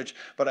national average.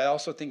 But I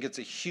also think it's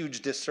a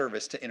huge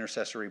disservice to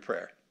intercessory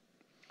prayer.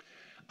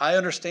 I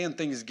understand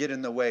things get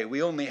in the way.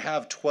 We only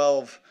have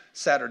 12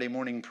 Saturday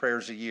morning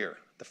prayers a year.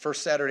 The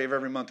first Saturday of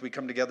every month, we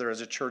come together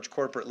as a church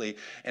corporately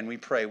and we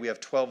pray. We have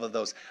 12 of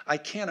those. I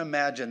can't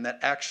imagine that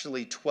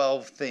actually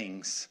 12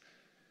 things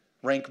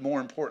rank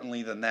more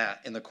importantly than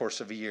that in the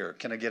course of a year.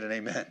 Can I get an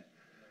amen?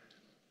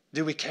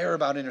 Do we care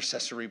about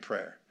intercessory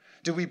prayer?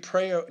 Do we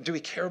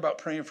care about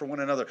praying for one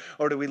another?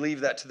 Or do we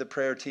leave that to the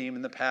prayer team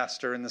and the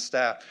pastor and the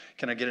staff?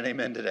 Can I get an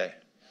amen today?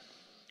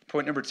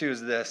 Point number 2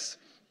 is this.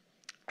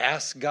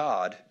 Ask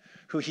God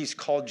who he's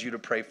called you to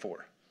pray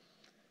for.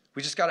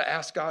 We just got to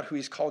ask God who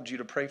he's called you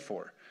to pray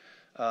for.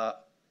 I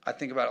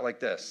think about it like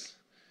this.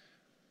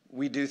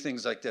 We do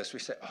things like this. We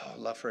say, oh,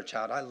 Love for a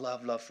Child. I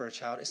love Love for a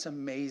Child. It's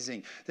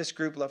amazing. This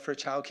group, Love for a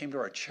Child, came to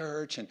our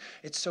church, and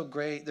it's so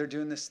great. They're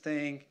doing this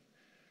thing.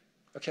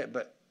 Okay,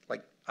 but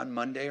like on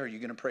Monday, are you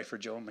going to pray for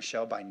Joe and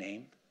Michelle by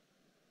name?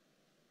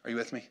 Are you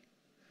with me?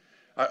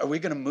 Are we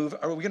going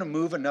to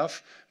move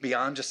enough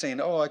beyond just saying,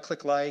 oh, I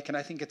click like, and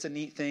I think it's a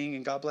neat thing,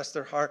 and God bless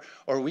their heart?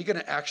 Or are we going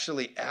to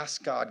actually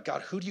ask God,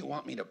 God, who do you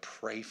want me to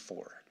pray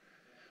for?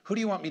 Who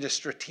do you want me to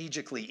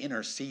strategically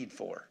intercede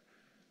for?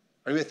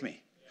 Are you with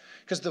me?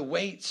 Because the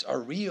weights are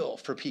real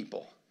for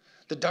people.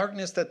 The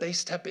darkness that they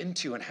step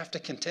into and have to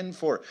contend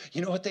for,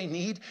 you know what they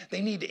need?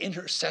 They need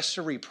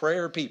intercessory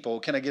prayer, people.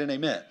 Can I get an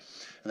amen?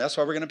 And that's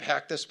why we're going to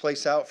pack this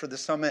place out for the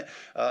summit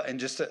in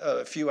just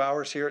a few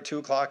hours here at 2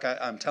 o'clock.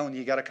 I'm telling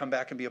you got to come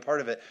back and be a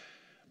part of it.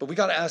 But we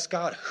got to ask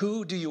God,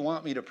 who do you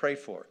want me to pray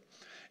for?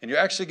 And you're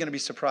actually going to be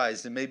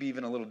surprised and maybe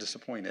even a little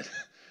disappointed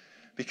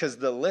because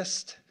the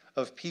list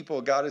of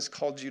people God has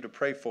called you to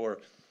pray for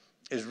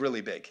is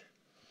really big.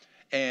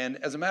 And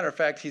as a matter of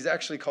fact, he's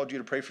actually called you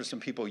to pray for some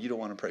people you don't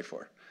want to pray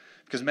for.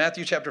 Because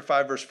Matthew chapter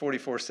 5, verse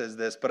 44 says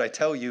this, but I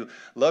tell you,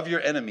 love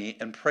your enemy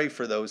and pray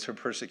for those who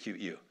persecute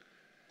you.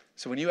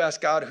 So when you ask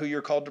God who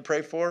you're called to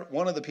pray for,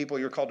 one of the people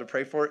you're called to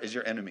pray for is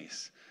your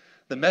enemies.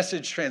 The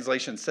Message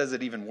translation says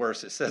it even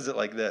worse. It says it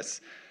like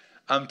this.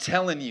 I'm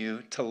telling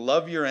you to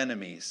love your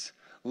enemies,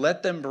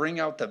 Let them bring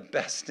out the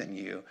best in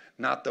you,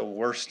 not the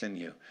worst in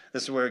you.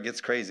 This is where it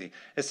gets crazy.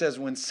 It says,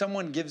 when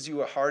someone gives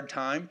you a hard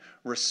time,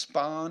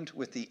 respond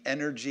with the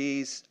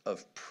energies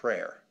of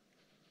prayer.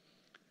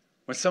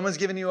 When someone's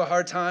giving you a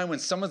hard time, when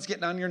someone's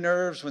getting on your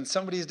nerves, when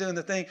somebody's doing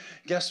the thing,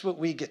 guess what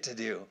we get to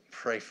do?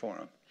 Pray for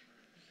them.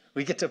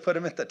 We get to put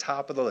them at the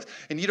top of the list.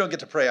 And you don't get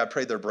to pray, I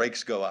pray their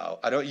brakes go out.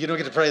 You don't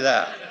get to pray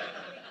that.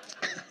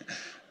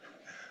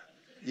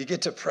 You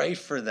get to pray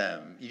for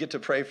them. You get to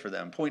pray for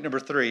them. Point number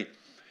 3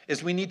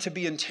 is we need to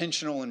be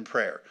intentional in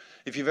prayer.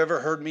 If you've ever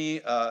heard me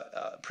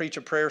preach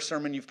a prayer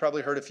sermon, you've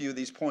probably heard a few of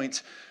these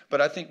points.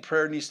 But I think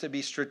prayer needs to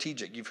be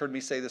strategic. You've heard me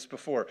say this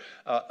before.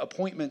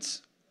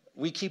 Appointments,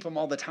 we keep them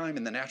all the time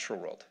in the natural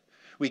world.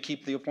 We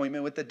keep the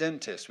appointment with the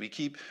dentist. We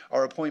keep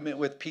our appointment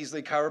with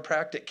Peasley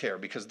Chiropractic Care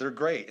because they're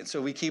great. And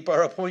so we keep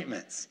our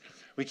appointments.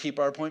 We keep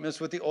our appointments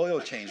with the oil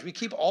change. We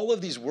keep all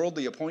of these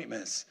worldly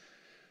appointments.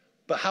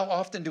 But how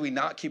often do we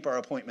not keep our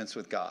appointments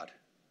with God?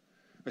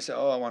 We say,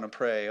 oh, I want to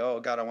pray. Oh,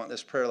 God, I want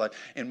this prayer life.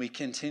 And we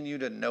continue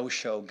to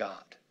no-show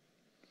God.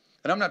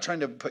 And I'm not trying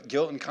to put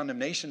guilt and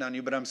condemnation on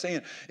you, but I'm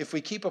saying if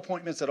we keep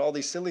appointments at all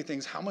these silly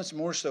things, how much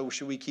more so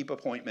should we keep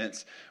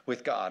appointments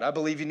with God? I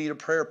believe you need a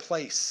prayer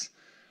place.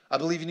 I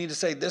believe you need to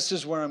say, this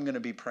is where I'm going to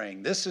be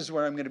praying. This is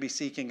where I'm going to be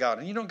seeking God.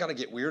 And you don't got to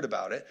get weird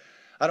about it.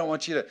 I don't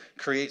want you to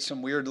create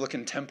some weird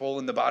looking temple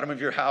in the bottom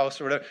of your house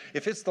or whatever.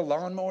 If it's the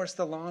lawnmower, it's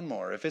the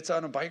lawnmower. If it's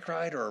on a bike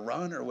ride or a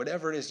run or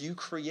whatever it is, you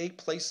create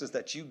places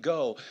that you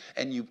go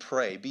and you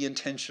pray. Be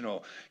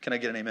intentional. Can I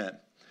get an amen?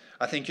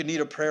 I think you need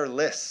a prayer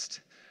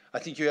list. I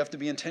think you have to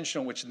be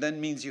intentional, which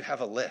then means you have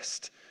a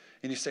list.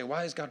 And you say,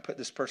 why has God put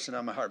this person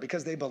on my heart?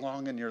 Because they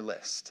belong in your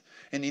list.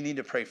 And you need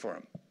to pray for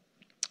them.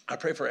 I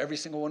pray for every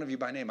single one of you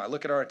by name. I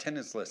look at our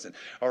attendance list and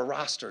our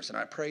rosters, and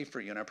I pray for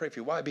you, and I pray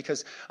for you. Why?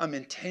 Because I'm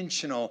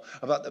intentional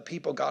about the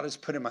people God has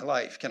put in my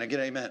life. Can I get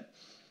an amen?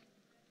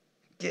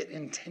 Get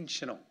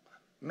intentional.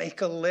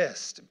 Make a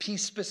list. Be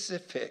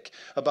specific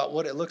about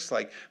what it looks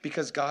like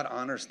because God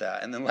honors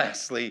that. And then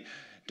lastly,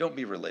 don't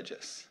be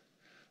religious.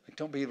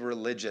 Don't be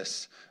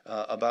religious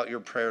about your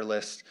prayer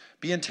list.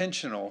 Be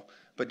intentional,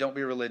 but don't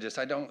be religious.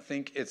 I don't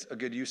think it's a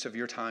good use of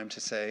your time to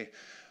say,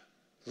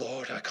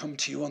 Lord, I come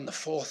to you on the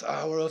 4th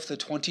hour of the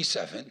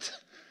 27th,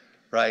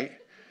 right?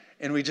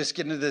 And we just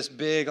get into this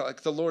big,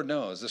 like the Lord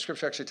knows. The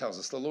scripture actually tells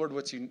us the Lord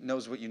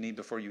knows what you need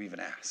before you even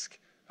ask,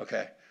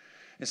 okay?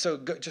 And so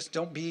just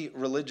don't be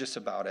religious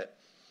about it,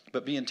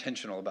 but be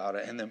intentional about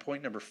it. And then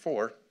point number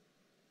 4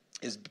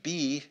 is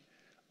be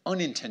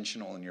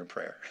unintentional in your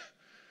prayer.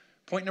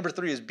 Point number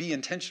 3 is be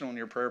intentional in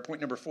your prayer.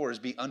 Point number 4 is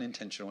be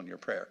unintentional in your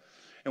prayer.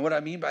 And what I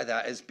mean by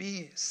that is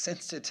be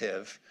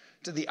sensitive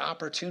to the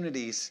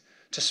opportunities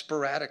to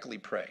sporadically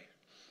pray.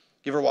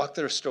 You ever walk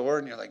through a store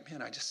and you're like,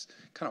 man, I just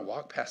kind of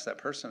walked past that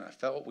person and I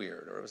felt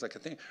weird, or it was like a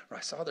thing, or I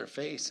saw their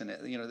face and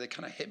it, they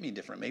kind of hit me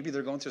different. Maybe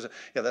they're going through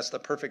that's the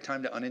perfect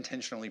time to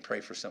unintentionally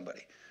pray for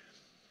somebody.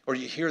 Or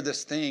you hear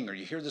this thing, or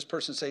you hear this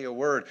person say a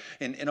word,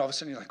 and all of a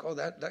sudden you're like, oh,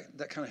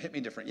 that kind of hit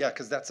me different. Yeah,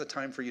 because that's the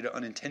time for you to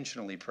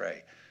unintentionally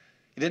pray.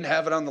 You didn't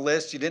have it on the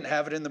list. You didn't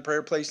have it in the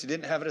prayer place. You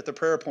didn't have it at the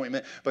prayer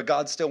appointment, but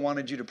God still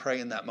wanted you to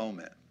pray in that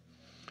moment.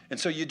 And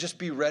so you just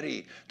be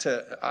ready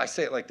to, I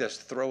say it like this,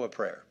 throw a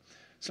prayer.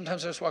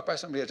 Sometimes I just walk by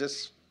somebody, I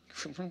just,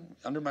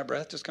 under my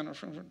breath, just kind of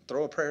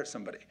throw a prayer at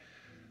somebody.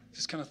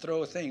 Just kind of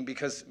throw a thing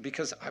because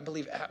I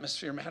believe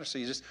atmosphere matters. So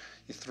you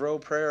throw a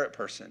prayer at a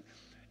person.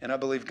 And I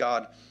believe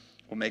God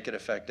will make it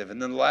effective. And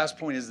then the last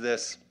point is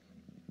this.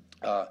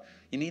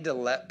 You need to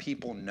let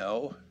people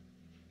know.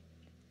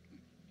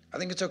 I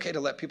think it's okay to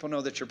let people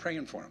know that you're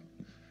praying for them.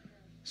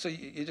 So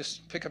you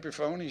just pick up your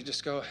phone and you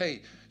just go,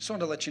 hey, just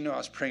wanted to let you know I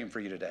was praying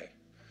for you today.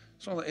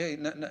 So, hey,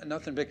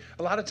 nothing big.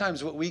 A lot of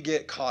times what we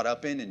get caught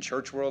up in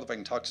church world, if I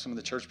can talk to some of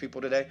the church people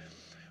today,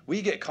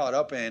 we get caught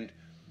up in,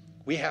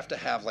 we have to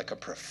have like a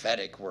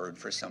prophetic word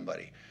for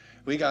somebody.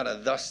 We got to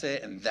thus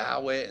it and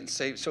thou it and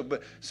say,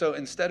 so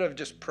instead of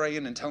just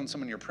praying and telling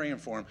someone you're praying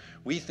for them,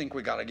 we think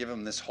we got to give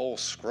them this whole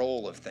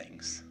scroll of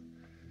things.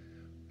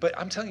 But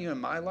I'm telling you, in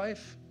my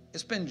life,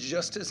 it's been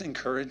just as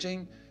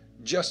encouraging,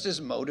 just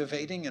as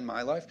motivating in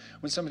my life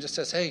when someone just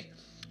says, hey,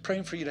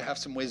 praying for you to have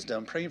some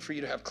wisdom, praying for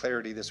you to have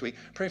clarity this week,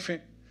 pray for you.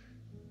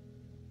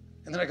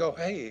 And then I go,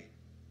 hey,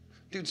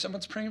 dude,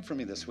 someone's praying for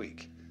me this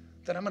week.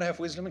 Then I'm going to have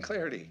wisdom and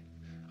clarity.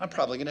 I'm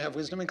probably going to have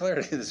wisdom and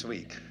clarity this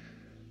week.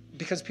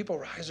 Because people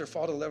rise or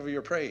fall to the level of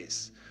your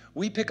praise.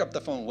 We pick up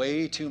the phone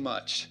way too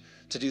much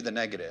to do the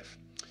negative.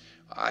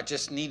 I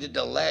just needed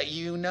to let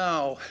you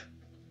know.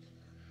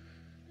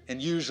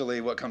 And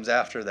usually what comes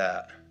after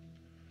that,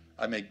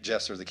 I make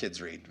Jess or the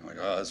kids read. I'm like,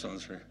 oh, this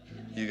one's for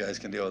you guys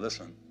can deal with this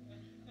one.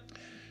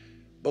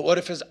 But what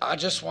if it's, I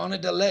just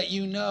wanted to let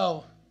you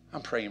know,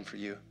 I'm praying for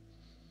you.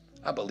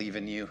 I believe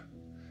in you.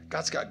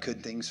 God's got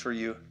good things for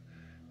you.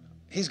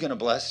 He's going to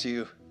bless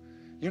you.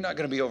 You're not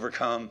going to be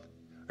overcome.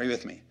 Are you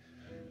with me?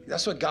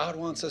 That's what God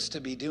wants us to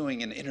be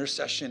doing in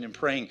intercession and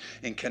praying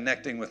and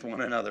connecting with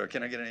one another.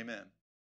 Can I get an amen?